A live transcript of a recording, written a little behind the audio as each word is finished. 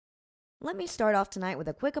Let me start off tonight with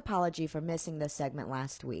a quick apology for missing this segment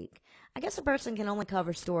last week. I guess a person can only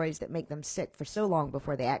cover stories that make them sick for so long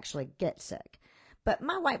before they actually get sick. But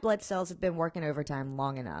my white blood cells have been working overtime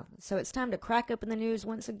long enough, so it's time to crack open the news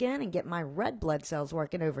once again and get my red blood cells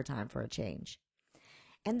working overtime for a change.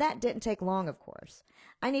 And that didn't take long, of course.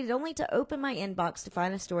 I needed only to open my inbox to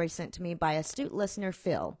find a story sent to me by astute listener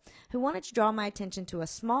Phil, who wanted to draw my attention to a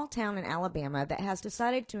small town in Alabama that has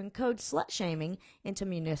decided to encode slut-shaming into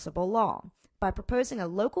municipal law by proposing a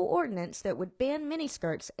local ordinance that would ban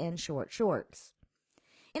miniskirts and short shorts.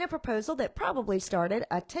 In a proposal that probably started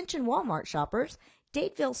 "Attention Walmart shoppers,"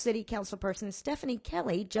 Dadeville City Councilperson Stephanie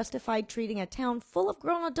Kelly justified treating a town full of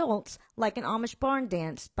grown adults like an Amish barn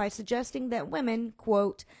dance by suggesting that women,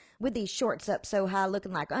 quote, "with these shorts up so high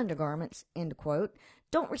looking like undergarments," end quote,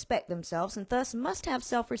 don't respect themselves and thus must have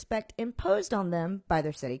self-respect imposed on them by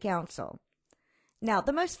their city council. Now,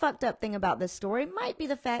 the most fucked up thing about this story might be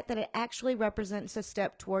the fact that it actually represents a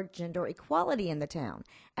step toward gender equality in the town,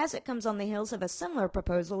 as it comes on the heels of a similar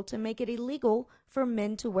proposal to make it illegal for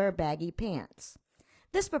men to wear baggy pants.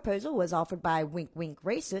 This proposal was offered by wink wink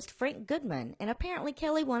racist Frank Goodman, and apparently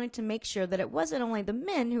Kelly wanted to make sure that it wasn't only the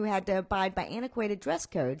men who had to abide by antiquated dress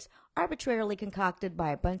codes arbitrarily concocted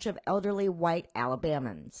by a bunch of elderly white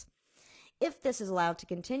Alabamans. If this is allowed to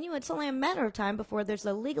continue, it's only a matter of time before there's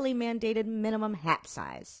a legally mandated minimum hat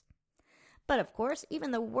size. But of course,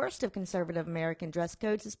 even the worst of conservative American dress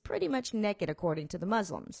codes is pretty much naked according to the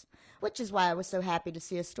Muslims, which is why I was so happy to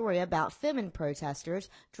see a story about feminine protesters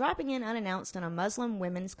dropping in unannounced on a Muslim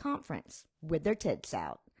women's conference, with their tits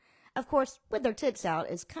out. Of course, with their tits out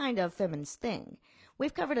is kind of feminist thing.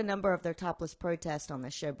 We've covered a number of their topless protests on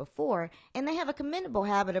this show before, and they have a commendable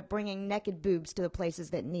habit of bringing naked boobs to the places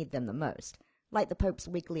that need them the most, like the Pope's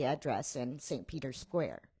weekly address in St. Peter's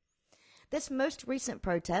Square. This most recent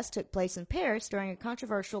protest took place in Paris during a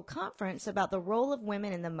controversial conference about the role of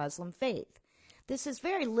women in the Muslim faith. This is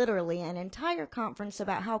very literally an entire conference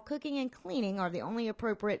about how cooking and cleaning are the only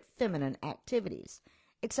appropriate feminine activities,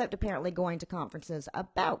 except apparently going to conferences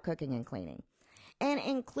about cooking and cleaning. And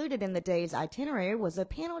included in the day's itinerary was a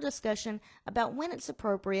panel discussion about when it's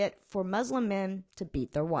appropriate for Muslim men to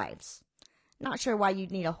beat their wives. Not sure why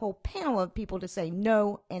you'd need a whole panel of people to say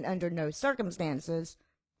no and under no circumstances,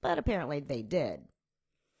 but apparently they did.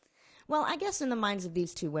 Well, I guess in the minds of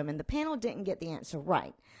these two women, the panel didn't get the answer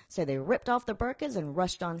right, so they ripped off their burqas and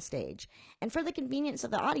rushed on stage. And for the convenience of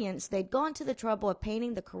the audience, they'd gone to the trouble of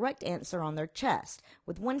painting the correct answer on their chest,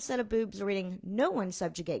 with one set of boobs reading, "No one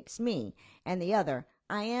subjugates me," and the other,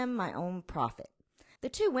 "I am my own prophet." The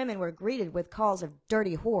two women were greeted with calls of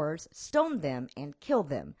dirty whores, stoned them, and killed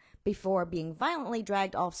them, before being violently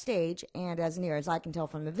dragged off stage and, as near as I can tell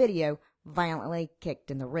from the video, violently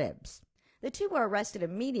kicked in the ribs. The two were arrested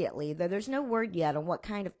immediately, though there's no word yet on what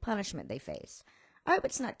kind of punishment they face. I hope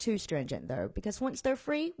it's not too stringent, though, because once they're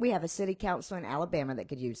free, we have a city council in Alabama that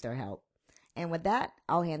could use their help. And with that,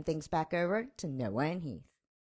 I'll hand things back over to Noah and Heath.